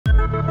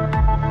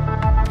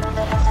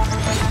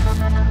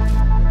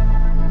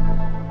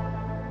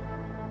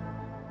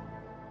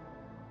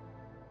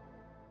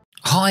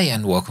Hi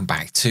and welcome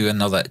back to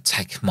another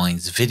Tech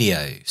Minds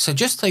video. So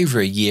just over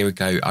a year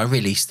ago, I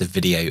released a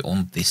video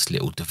on this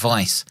little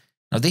device.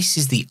 Now this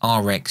is the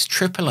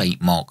RX888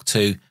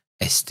 Mk2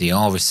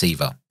 SDR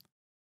receiver.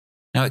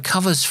 Now it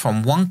covers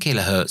from 1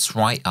 kHz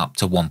right up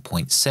to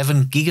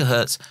 1.7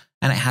 GHz,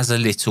 and it has a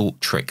little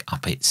trick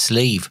up its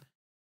sleeve.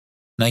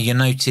 Now you'll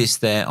notice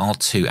there are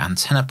two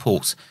antenna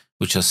ports,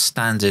 which are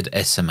standard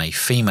SMA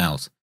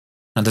females.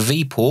 Now the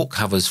V port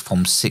covers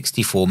from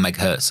 64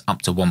 MHz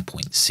up to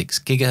 1.6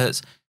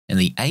 GHz, and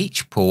the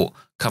H port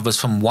covers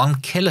from 1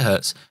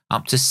 kHz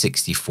up to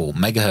 64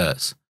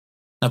 MHz.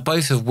 Now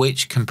both of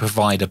which can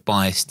provide a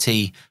bias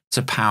T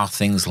to power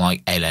things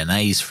like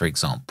LNAs, for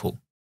example.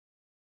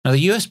 Now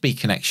the USB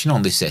connection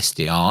on this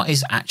SDR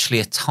is actually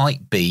a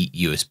Type B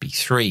USB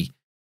 3.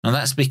 Now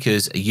that's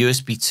because a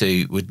USB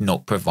 2 would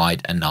not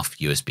provide enough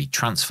USB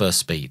transfer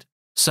speed.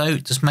 So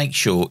just make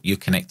sure you're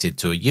connected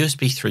to a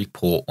USB 3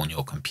 port on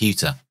your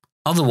computer.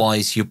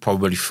 Otherwise, you'll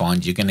probably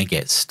find you're going to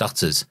get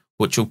stutters,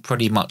 which will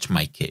pretty much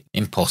make it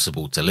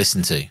impossible to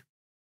listen to.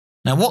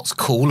 Now what's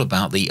cool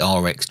about the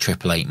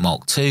RX888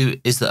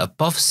 Mk2 is that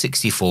above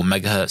 64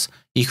 MHz,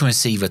 you can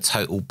receive a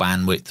total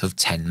bandwidth of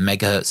 10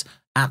 MHz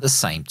at the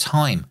same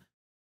time.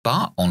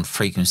 But on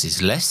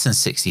frequencies less than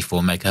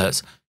 64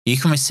 MHz, you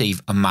can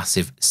receive a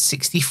massive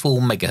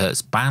 64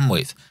 MHz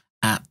bandwidth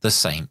at the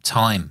same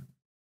time.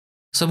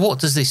 So what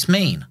does this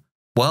mean?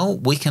 Well,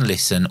 we can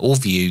listen or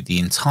view the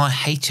entire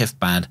HF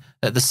band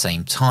at the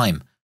same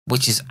time,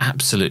 which is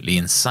absolutely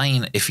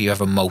insane if you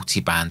have a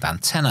multi-band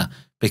antenna,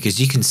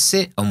 because you can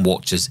sit and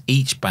watch as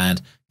each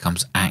band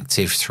comes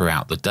active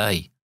throughout the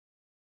day.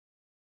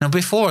 Now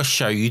before I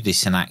show you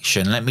this in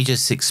action, let me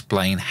just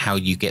explain how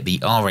you get the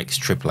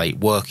RX888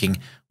 working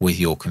with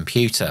your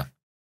computer.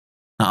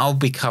 Now I'll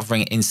be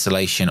covering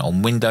installation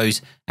on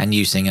Windows and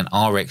using an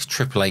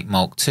RX888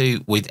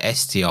 Mk2 with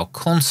SDR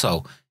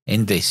Console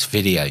in this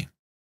video.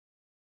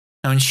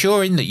 Now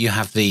ensuring that you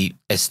have the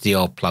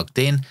SDR plugged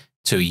in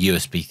to a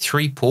USB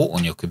 3 port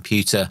on your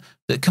computer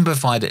that can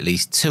provide at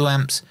least 2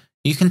 amps,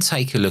 you can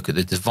take a look at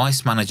the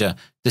device manager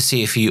to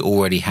see if you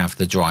already have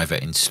the driver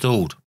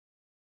installed.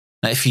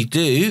 Now if you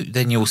do,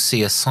 then you'll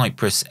see a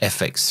Cypress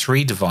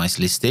FX3 device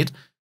listed.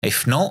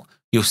 If not,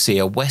 you'll see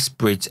a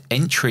Westbridge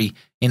entry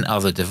in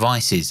other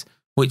devices,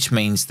 which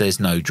means there's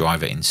no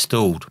driver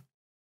installed.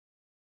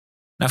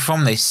 Now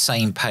from this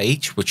same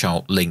page, which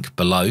I'll link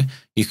below,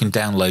 you can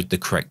download the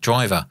correct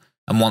driver,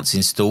 and once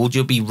installed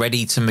you'll be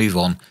ready to move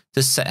on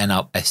to setting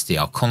up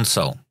SDR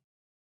Console.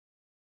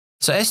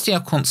 So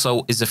SDR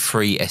Console is a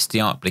free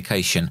SDR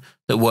application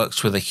that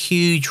works with a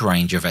huge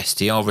range of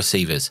SDR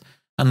receivers,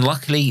 and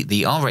luckily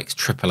the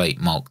RX888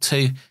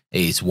 Mk2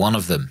 is one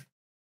of them.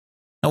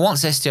 Now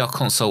once SDR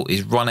Console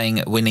is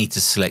running, we need to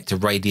select a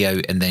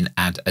radio and then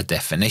add a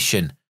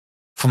definition.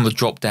 From the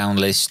drop-down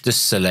list,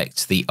 just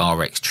select the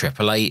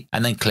RX888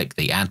 and then click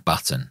the Add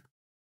button.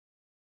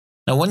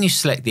 Now when you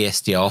select the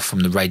SDR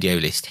from the radio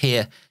list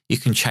here, you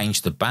can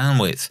change the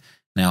bandwidth.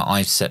 Now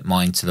I've set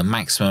mine to the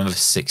maximum of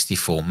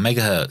 64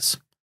 MHz,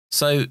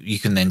 so you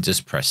can then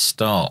just press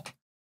Start.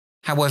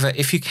 However,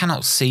 if you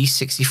cannot see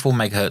 64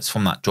 MHz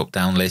from that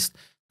drop-down list,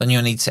 then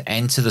you'll need to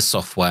enter the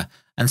software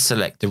and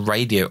select the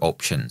radio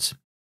options.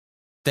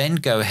 Then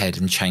go ahead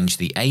and change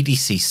the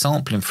ADC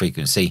sampling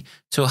frequency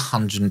to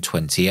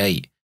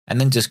 128 and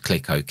then just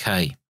click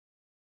OK.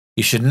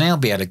 You should now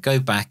be able to go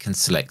back and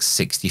select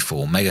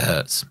 64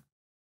 MHz.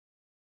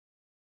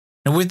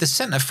 Now with the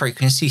center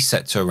frequency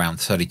set to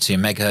around 32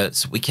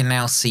 MHz, we can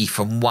now see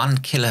from 1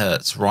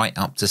 kHz right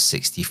up to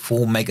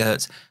 64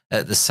 MHz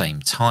at the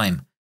same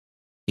time.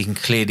 You can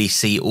clearly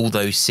see all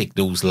those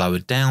signals lower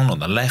down on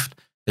the left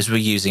as we're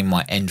using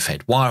my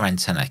end-fed wire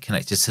antenna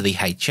connected to the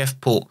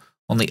HF port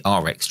on the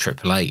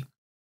RX888.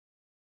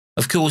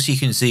 Of course, you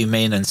can zoom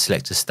in and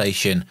select a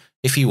station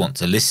if you want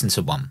to listen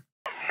to one.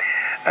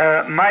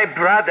 My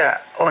brother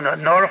on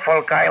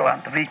Norfolk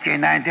Island,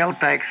 VK9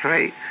 Delta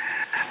X-ray,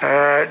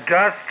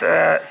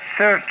 just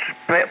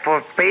searched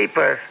for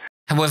papers.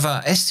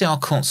 However, SDR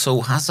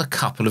Console has a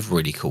couple of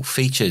really cool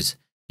features.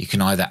 You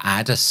can either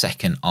add a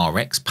second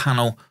RX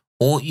panel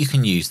or you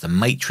can use the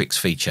matrix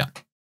feature.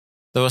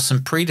 There are some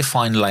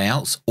predefined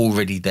layouts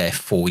already there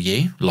for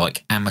you,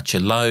 like amateur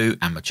low,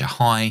 amateur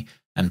high,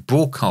 and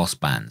broadcast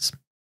bands.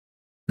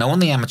 Now on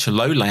the amateur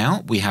low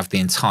layout, we have the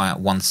entire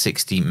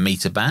 160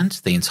 meter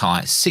band, the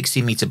entire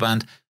 60 meter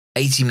band,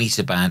 80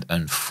 meter band,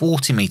 and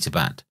 40 meter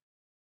band.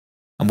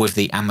 And with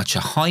the amateur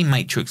high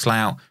matrix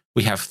layout,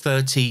 we have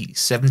 30,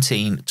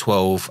 17,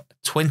 12,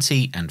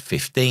 20, and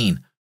 15,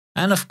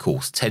 and of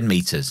course 10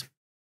 meters.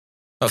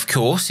 Of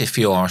course, if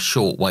you are a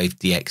shortwave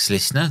DX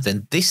listener,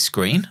 then this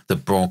screen, the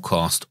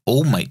broadcast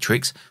all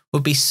matrix,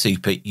 would be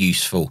super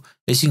useful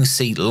as you can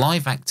see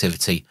live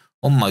activity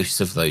on most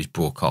of those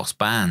broadcast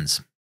bands.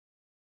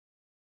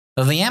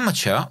 Now the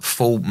amateur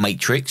full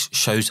matrix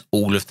shows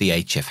all of the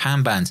HF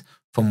handbands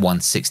from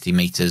 160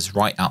 meters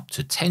right up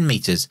to 10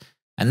 meters,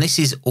 and this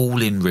is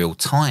all in real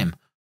time.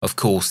 Of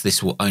course,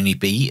 this will only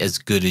be as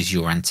good as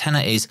your antenna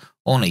is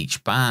on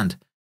each band.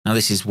 Now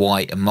this is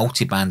why a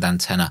multi-band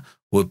antenna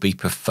would be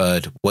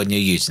preferred when you're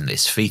using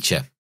this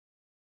feature.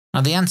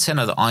 Now the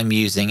antenna that I'm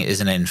using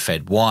is an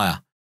end-fed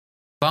wire,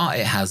 but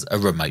it has a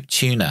remote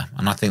tuner,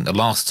 and I think the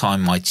last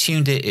time I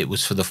tuned it, it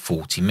was for the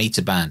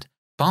 40-meter band,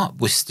 but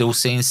we're still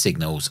seeing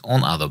signals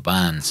on other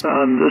bands.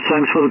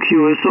 Thanks for the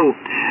QSO.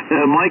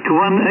 Mike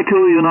 1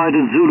 Echo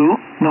United Zulu.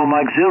 No,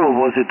 Mike 0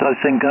 was it, I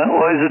think,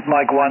 or is it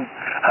Mike 1?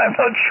 I'm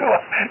not sure.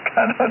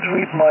 Cannot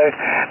read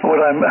what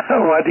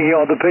I'm writing here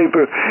on the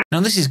paper. Now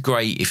this is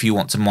great if you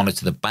want to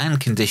monitor the band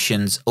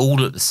conditions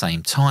all at the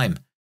same time.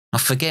 Now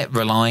forget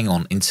relying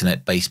on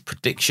internet-based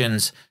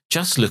predictions,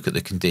 just look at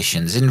the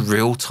conditions in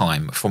real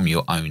time from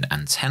your own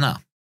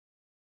antenna.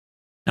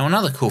 Now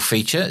another cool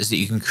feature is that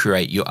you can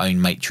create your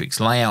own matrix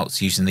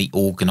layouts using the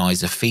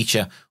organizer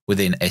feature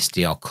within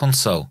SDR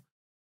Console.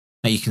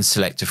 Now you can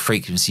select a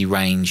frequency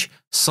range,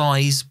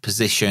 size,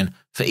 position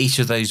for each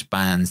of those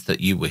bands that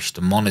you wish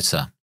to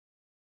monitor.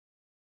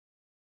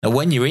 Now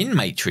when you're in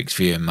matrix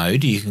viewing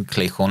mode, you can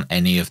click on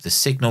any of the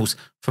signals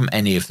from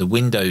any of the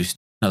windows.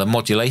 Now the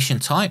modulation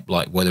type,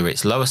 like whether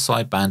it's lower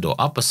sideband or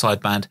upper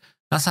sideband,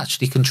 that's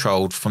actually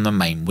controlled from the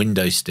main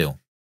window still.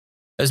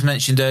 As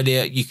mentioned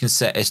earlier, you can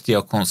set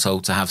SDR Console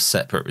to have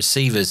separate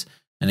receivers,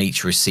 and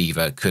each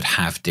receiver could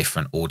have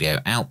different audio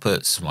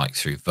outputs, like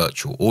through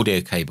virtual audio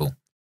cable.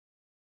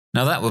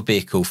 Now that would be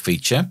a cool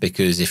feature,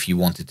 because if you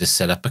wanted to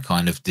set up a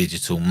kind of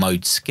digital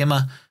mode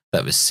skimmer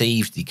that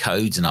receives,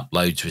 decodes and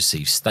uploads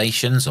received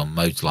stations on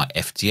modes like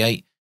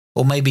FT8,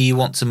 or maybe you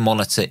want to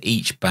monitor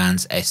each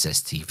band's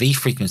SSTV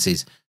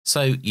frequencies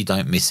so you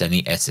don't miss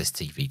any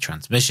SSTV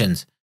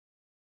transmissions.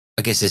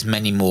 I guess there's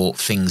many more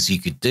things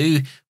you could do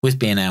with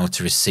being able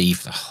to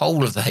receive the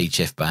whole of the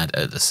HF band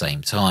at the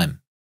same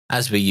time.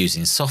 As we're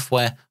using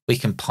software, we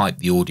can pipe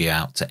the audio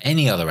out to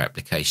any other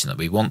application that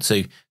we want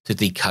to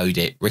decode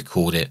it,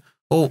 record it,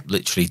 or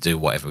literally do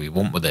whatever we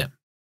want with it.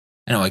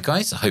 Anyway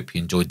guys, I hope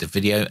you enjoyed the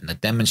video and the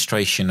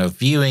demonstration of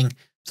viewing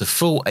the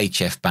full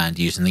HF band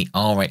using the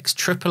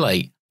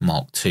RX888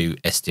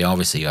 Mk2 SDR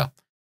receiver.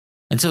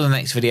 Until the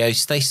next video,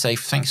 stay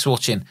safe, thanks for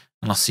watching,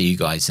 and I'll see you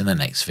guys in the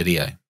next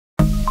video.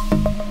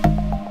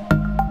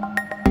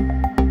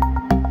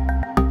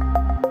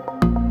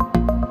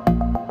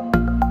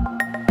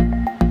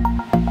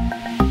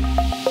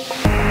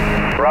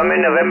 Romeo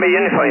November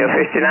Uniform, you're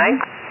 59.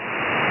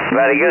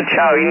 Very good,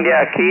 ciao,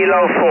 India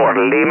Kilo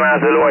 4, Lima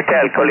Zulu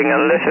Hotel, calling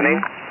and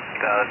listening.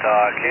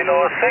 Delta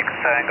Kilo 6,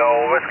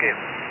 Tango Whiskey.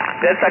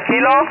 Delta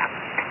Kilo?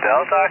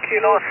 Delta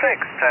Kilo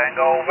 6,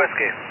 Tango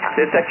Whiskey.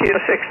 Delta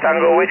Kilo 6,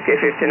 Tango Whiskey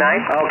 59.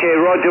 Okay,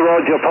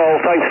 roger, Paul.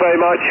 Thanks very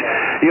much.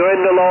 You're in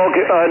the log,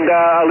 and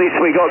at least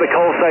we got the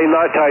call sign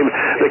that time.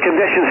 The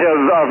conditions here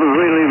are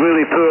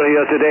really poor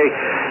here today.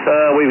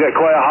 We've got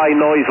quite a high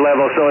noise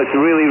level, so it's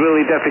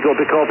really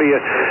difficult to copy you.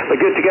 But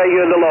good to get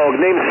you in the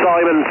log. Name's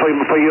Simon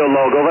for your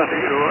log, over.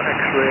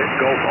 X-ray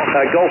Golf.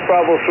 Golf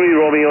Bravo 3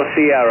 Romeo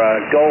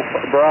Sierra. Golf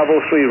Bravo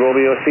 3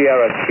 Romeo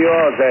Sierra.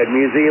 QRZ,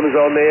 museums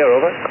on the air,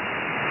 over.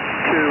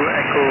 2